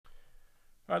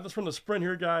All right, let's run the sprint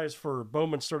here, guys, for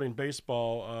Bowman Sterling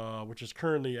Baseball, which is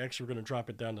currently, actually, we're going to drop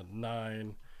it down to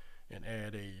 9 and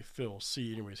add a Phil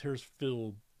C. Anyways, here's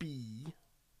Phil B.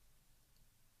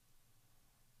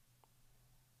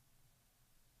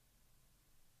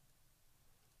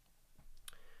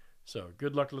 So,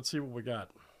 good luck. Let's see what we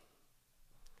got.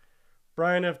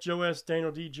 Brian F. Joe S.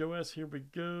 Daniel D. Joe S. Here we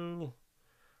go.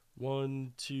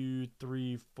 1, 2,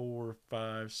 3, 4,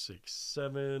 5, 6,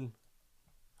 7.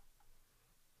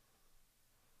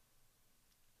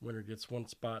 Winner gets 1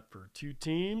 spot for 2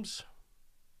 teams.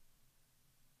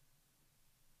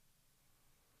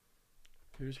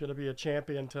 Who's going to be a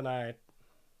champion tonight?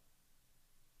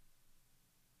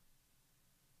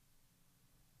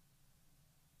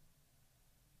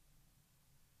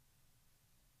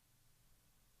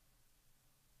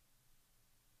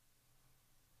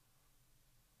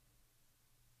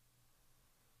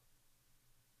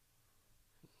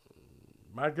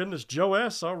 My goodness, Joe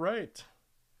S. All right.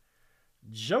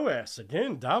 Joe S.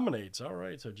 again dominates. All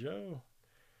right, so Joe,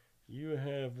 you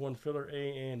have 1 filler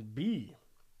A and B.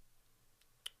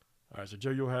 All right, so Joe,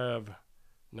 you'll have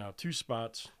now 2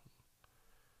 spots.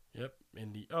 Yep,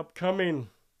 in the upcoming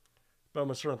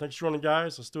Bowman Sterling. Thanks for running,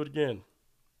 guys. Let's do it again.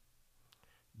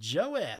 Joe S.